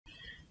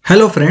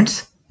Hello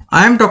friends,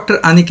 I am Dr.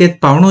 Aniket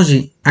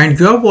Pavnoji and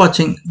you are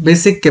watching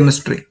Basic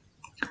Chemistry.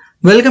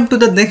 Welcome to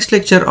the next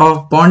lecture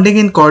of Bonding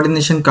and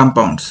Coordination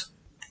Compounds.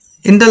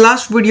 In the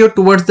last video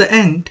towards the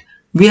end,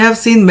 we have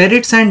seen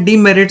merits and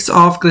demerits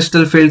of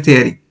crystal field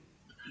theory.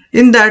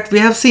 In that we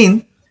have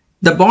seen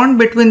the bond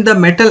between the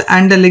metal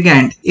and the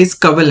ligand is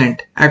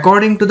covalent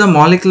according to the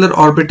molecular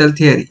orbital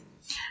theory.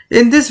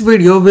 In this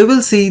video, we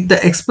will see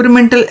the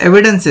experimental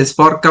evidences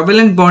for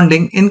covalent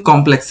bonding in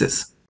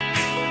complexes.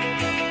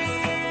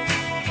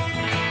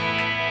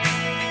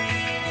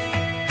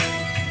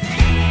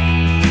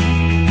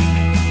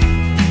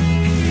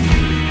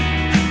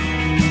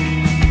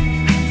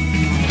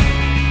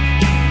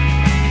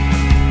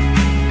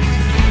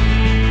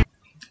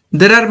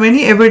 There are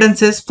many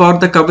evidences for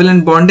the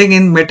covalent bonding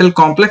in metal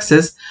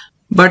complexes,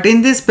 but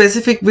in this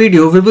specific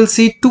video we will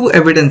see two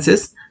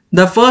evidences.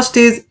 The first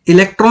is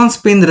electron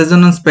spin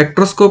resonance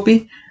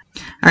spectroscopy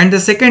and the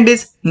second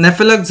is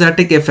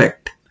Nephelauxetic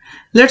effect.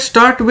 Let's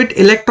start with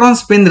electron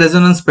spin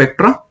resonance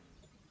spectra.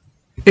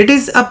 It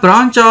is a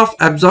branch of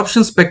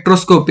absorption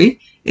spectroscopy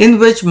in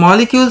which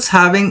molecules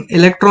having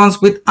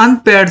electrons with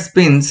unpaired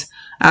spins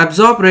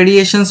absorb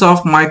radiations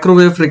of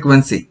microwave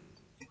frequency.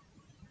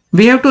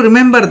 We have to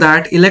remember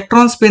that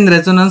electron spin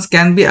resonance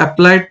can be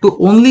applied to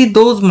only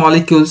those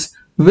molecules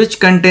which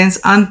contains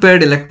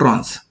unpaired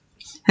electrons.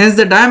 Hence,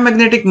 the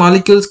diamagnetic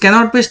molecules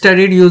cannot be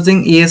studied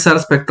using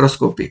ESR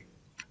spectroscopy.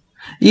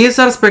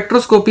 ESR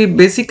spectroscopy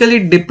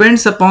basically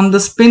depends upon the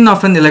spin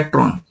of an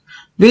electron.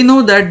 We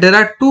know that there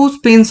are two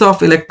spins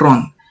of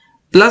electron,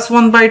 plus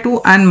 1 by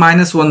 2 and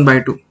minus 1 by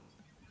 2.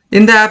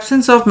 In the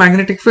absence of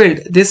magnetic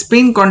field, these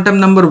spin quantum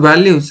number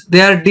values,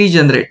 they are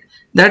degenerate.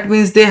 That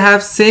means they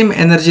have same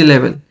energy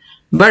level.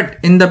 But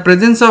in the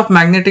presence of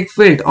magnetic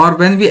field or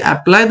when we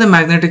apply the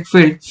magnetic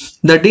field,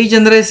 the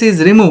degeneracy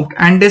is removed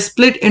and they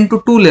split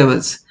into two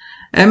levels.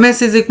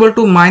 Ms is equal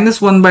to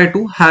minus 1 by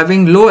 2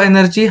 having low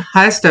energy,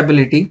 high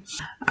stability,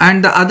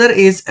 and the other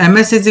is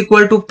Ms is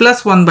equal to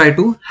plus 1 by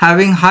 2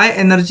 having high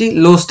energy,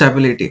 low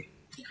stability.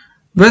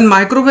 When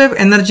microwave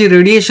energy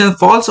radiation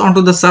falls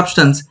onto the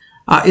substance,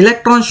 an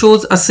electron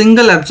shows a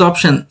single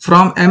absorption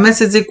from Ms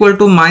is equal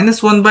to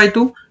minus 1 by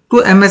 2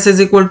 to Ms is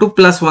equal to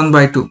plus 1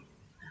 by 2.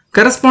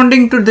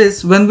 Corresponding to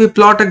this, when we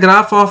plot a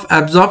graph of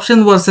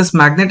absorption versus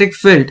magnetic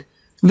field,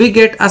 we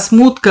get a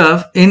smooth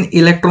curve in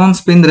electron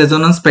spin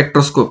resonance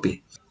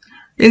spectroscopy.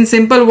 In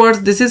simple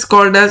words, this is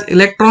called as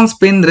electron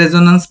spin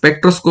resonance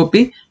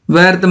spectroscopy,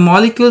 where the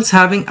molecules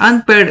having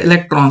unpaired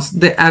electrons,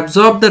 they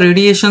absorb the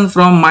radiation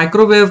from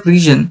microwave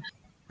region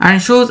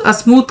and shows a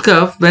smooth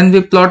curve when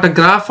we plot a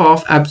graph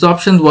of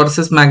absorption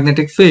versus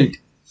magnetic field.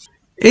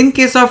 In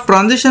case of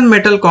transition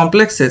metal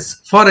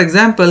complexes, for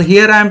example,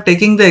 here I am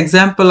taking the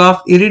example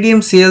of iridium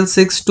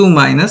Cl6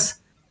 2-.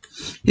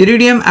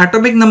 Iridium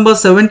atomic number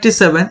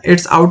 77,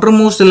 its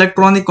outermost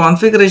electronic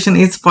configuration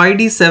is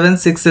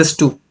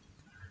 5d76s2.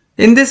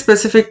 In this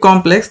specific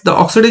complex, the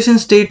oxidation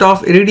state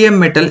of iridium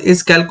metal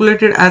is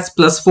calculated as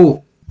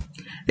 +4.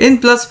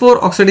 In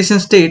 +4 oxidation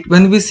state,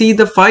 when we see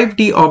the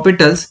 5d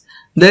orbitals,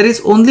 there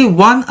is only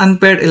one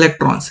unpaired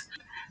electrons.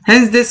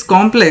 Hence, this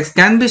complex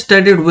can be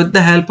studied with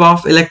the help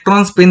of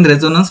electron spin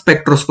resonance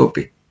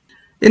spectroscopy.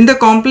 In the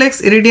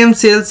complex iridium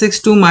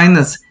Cl6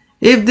 2-,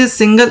 if this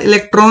single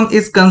electron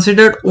is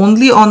considered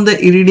only on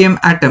the iridium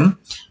atom,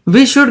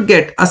 we should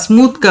get a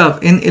smooth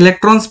curve in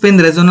electron spin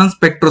resonance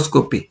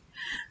spectroscopy.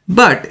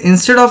 But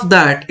instead of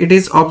that, it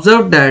is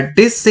observed that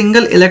this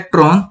single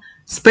electron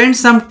spends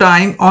some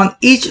time on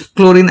each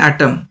chlorine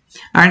atom,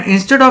 and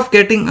instead of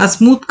getting a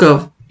smooth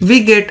curve,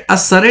 we get a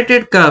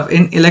serrated curve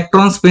in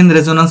electron spin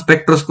resonance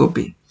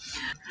spectroscopy.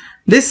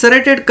 This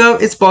serrated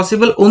curve is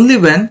possible only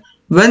when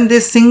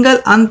this single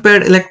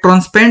unpaired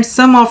electron spends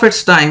some of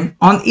its time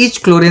on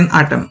each chlorine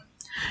atom.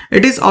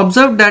 It is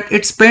observed that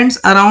it spends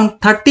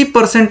around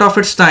 30% of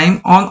its time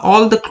on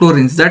all the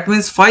chlorines. That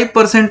means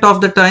 5%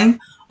 of the time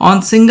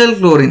on single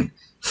chlorine.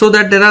 So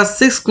that there are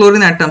 6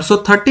 chlorine atoms.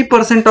 So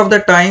 30% of the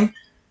time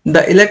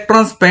the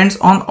electron spends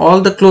on all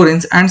the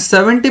chlorines and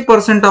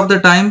 70% of the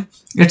time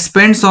it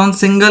spends on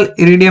single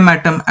iridium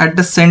atom at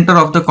the center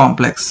of the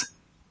complex.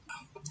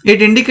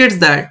 It indicates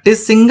that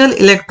this single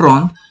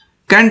electron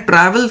can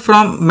travel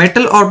from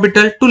metal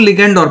orbital to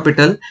ligand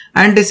orbital,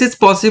 and this is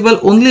possible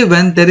only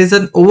when there is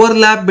an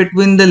overlap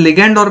between the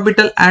ligand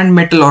orbital and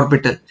metal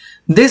orbital.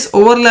 This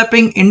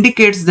overlapping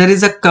indicates there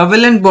is a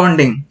covalent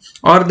bonding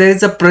or there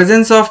is a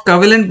presence of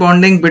covalent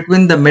bonding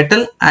between the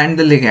metal and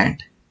the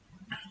ligand.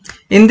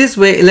 In this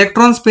way,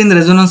 electron spin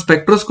resonance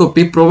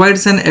spectroscopy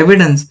provides an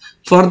evidence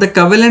for the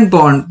covalent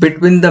bond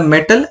between the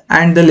metal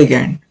and the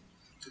ligand.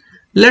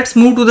 Let's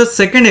move to the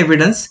second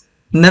evidence,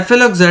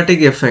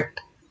 Nephelauxetic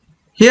effect.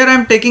 Here I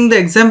am taking the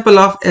example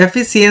of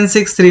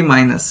FeCN6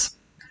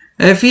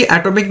 3-. Fe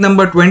atomic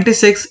number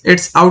 26,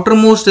 its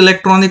outermost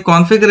electronic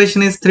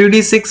configuration is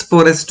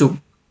 3d6-4s2.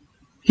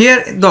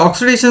 Here the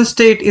oxidation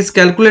state is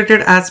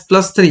calculated as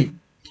 +3.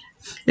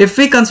 If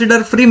we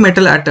consider free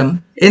metal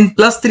atom in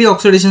 +3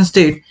 oxidation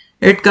state,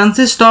 it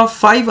consists of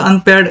 5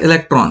 unpaired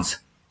electrons.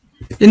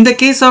 In the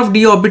case of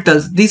d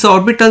orbitals, these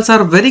orbitals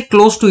are very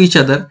close to each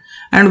other,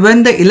 and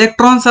when the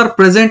electrons are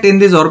present in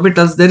these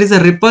orbitals, there is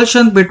a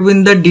repulsion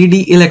between the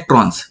dd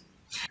electrons.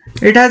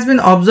 It has been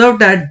observed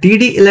that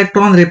dd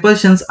electron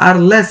repulsions are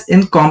less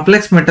in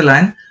complex metal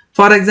ion,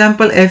 for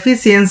example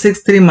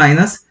FeCN6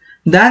 3-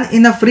 than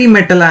in a free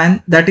metal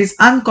ion, that is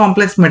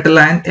uncomplex metal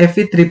ion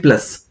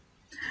Fe3+.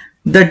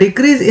 The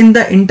decrease in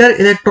the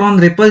inter-electron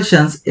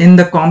repulsions in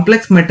the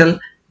complex metal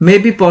may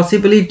be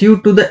possibly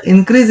due to the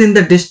increase in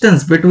the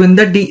distance between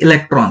the d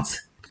electrons.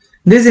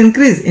 This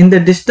increase in the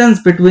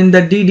distance between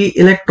the dd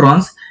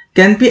electrons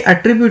can be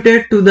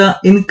attributed to the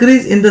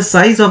increase in the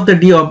size of the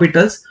d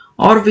orbitals,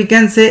 or we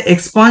can say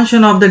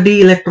expansion of the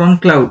d electron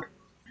cloud.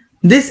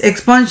 This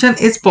expansion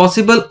is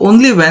possible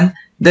only when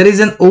there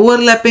is an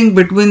overlapping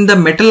between the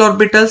metal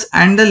orbitals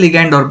and the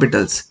ligand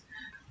orbitals.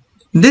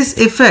 This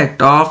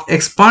effect of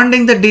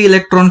expanding the d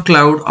electron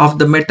cloud of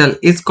the metal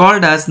is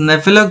called as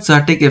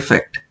Nephelauxetic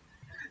effect.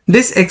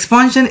 This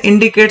expansion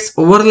indicates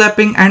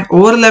overlapping, and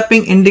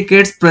overlapping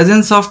indicates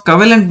presence of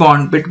covalent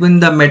bond between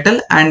the metal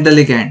and the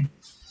ligand.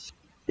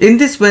 In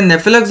this way,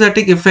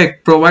 Nephelauxetic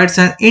effect provides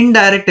an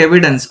indirect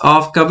evidence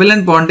of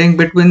covalent bonding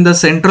between the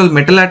central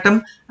metal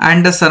atom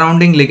and the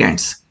surrounding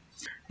ligands.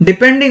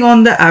 Depending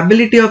on the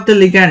ability of the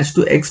ligands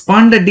to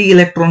expand the d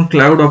electron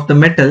cloud of the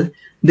metal,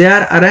 they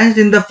are arranged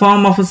in the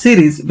form of a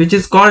series which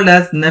is called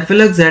as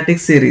Nephelauxetic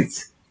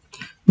series.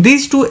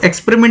 These two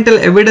experimental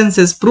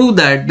evidences prove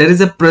that there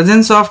is a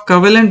presence of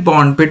covalent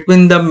bond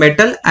between the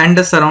metal and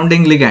the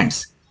surrounding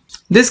ligands.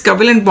 This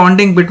covalent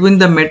bonding between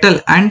the metal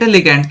and the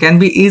ligand can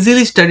be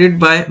easily studied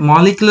by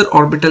molecular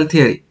orbital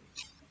theory.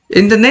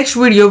 In the next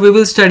video, we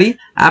will study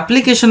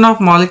application of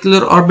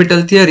molecular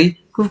orbital theory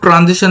to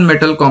transition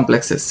metal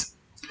complexes.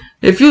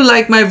 If you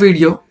like my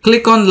video,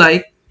 click on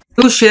like,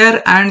 do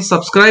share and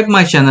subscribe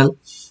my channel.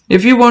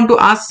 If you want to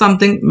ask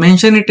something,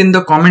 mention it in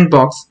the comment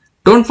box.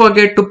 Don't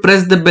forget to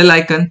press the bell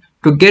icon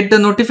to get the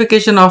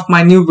notification of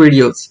my new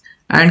videos,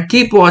 and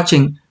keep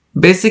watching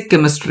Basic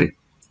Chemistry.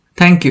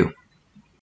 Thank you.